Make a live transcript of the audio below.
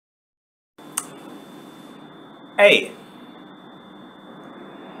A.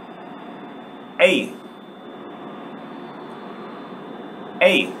 A.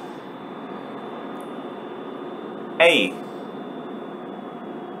 A. A.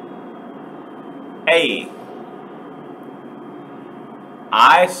 A.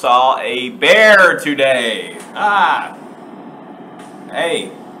 I saw a bear today. Ah.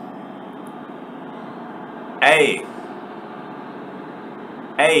 A. A.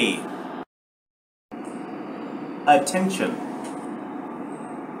 A. Attention.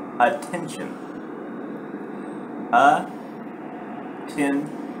 Attention. Attention.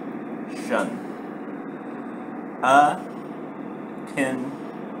 Attention.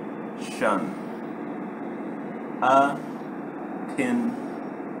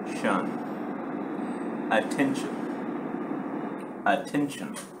 Attention. Attention.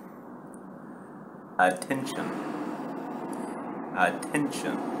 Attention.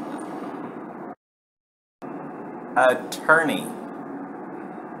 Attention. Attorney.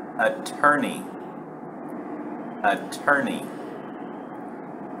 Attorney. Attorney.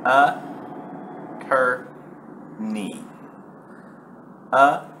 Attorney.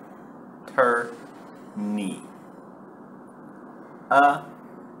 Attorney.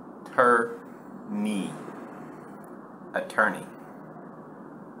 Attorney. Attorney.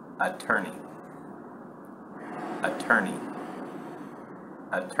 Attorney. Attorney.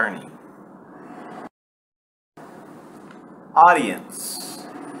 Attorney. Audience.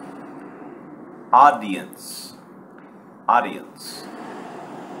 Audience. Audience.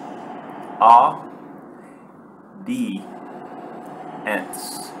 Audience.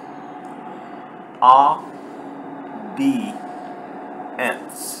 Audience.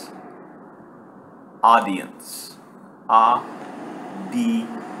 Audience. Audience.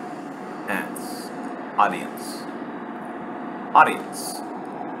 Audience. Audience.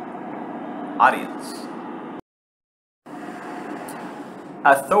 Audience.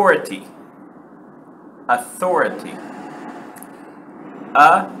 Authority. Authority.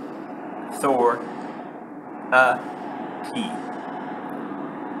 Authority.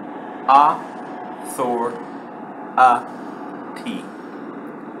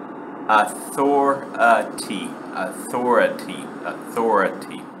 Authority. Authority.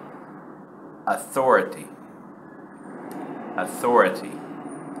 Authority. Authority. Authority.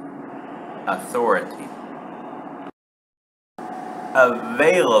 Authority.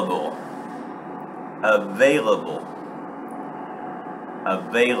 Available. Available.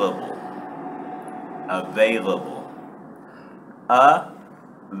 Available. Available.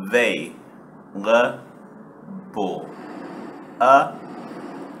 Available.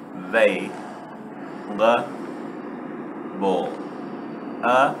 Available.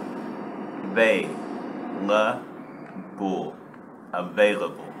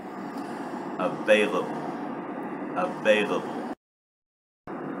 Available. Available. Available.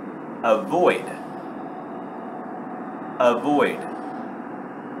 Avoid. Avoid.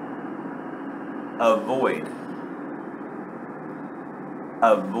 Avoid. Avoid.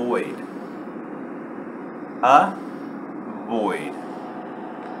 Avoid.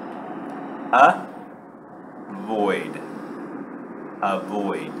 Avoid.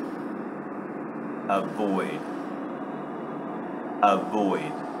 Avoid. Avoid.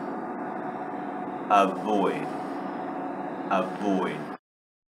 Avoid. Avoid. Avoid.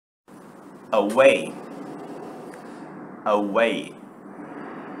 Away. Away.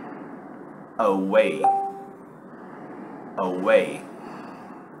 Away. Away.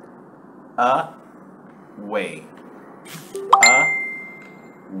 Away.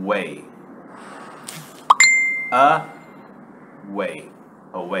 Away. Away.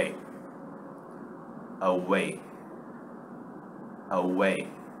 Away. Away. Away.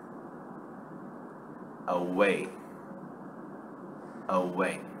 Away.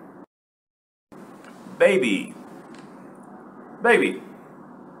 Away. Baby. Baby.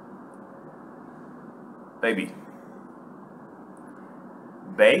 Baby.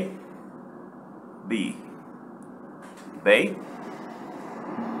 Baby. Baby.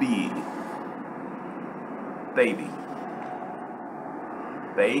 Baby.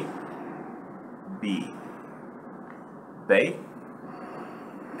 Baby. Baby.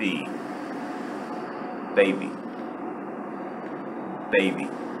 Baby. Baby.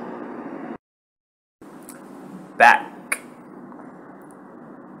 Back.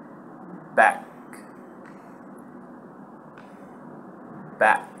 Back.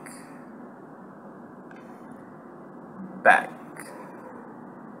 Back. Back.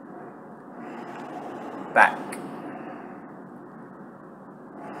 Back.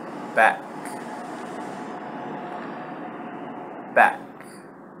 Back. Back.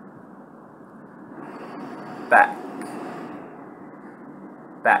 back,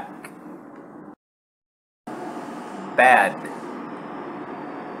 back, bad,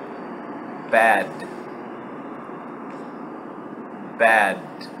 bad, bad,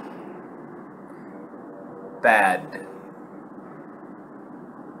 bad,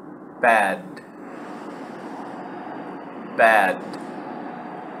 bad, bad,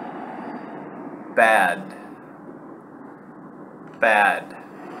 bad, bad, bad,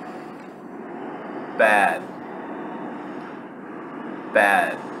 bad,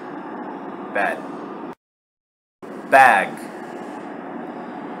 bad, bag,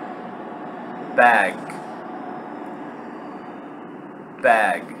 bag,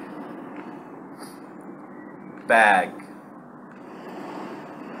 bag, bag,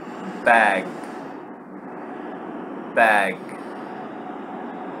 bag, bag,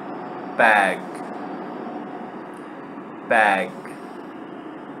 bag, bag,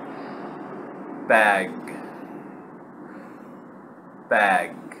 bag,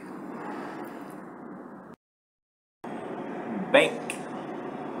 bag, bank,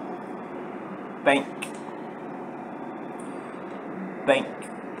 bank, bank,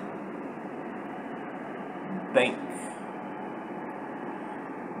 bank,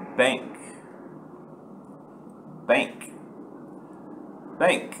 bank, bank,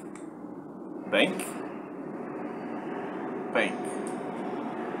 bank, bank, bank,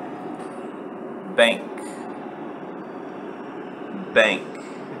 bank, bank,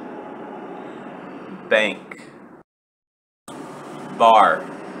 bank, bar,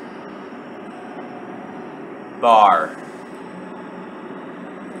 bar,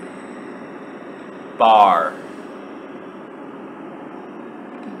 bar,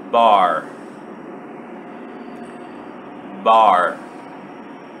 bar, bar,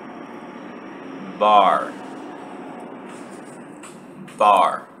 bar,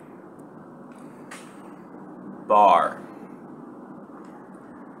 bar, bar,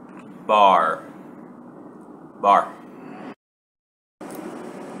 bar, bar,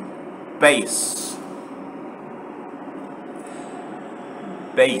 base,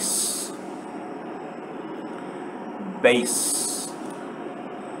 base, base,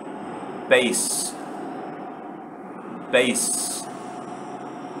 base, base,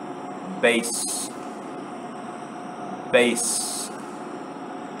 base, base,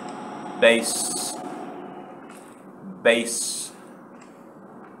 base, base,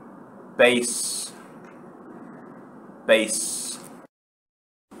 base, base,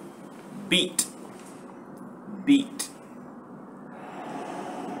 beat, beat,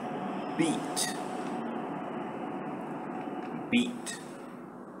 beat, beat,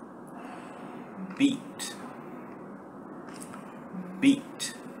 beat,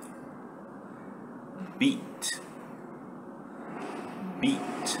 beat, beat,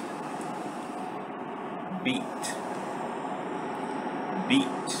 beat, beat,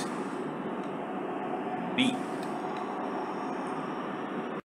 beat, beat.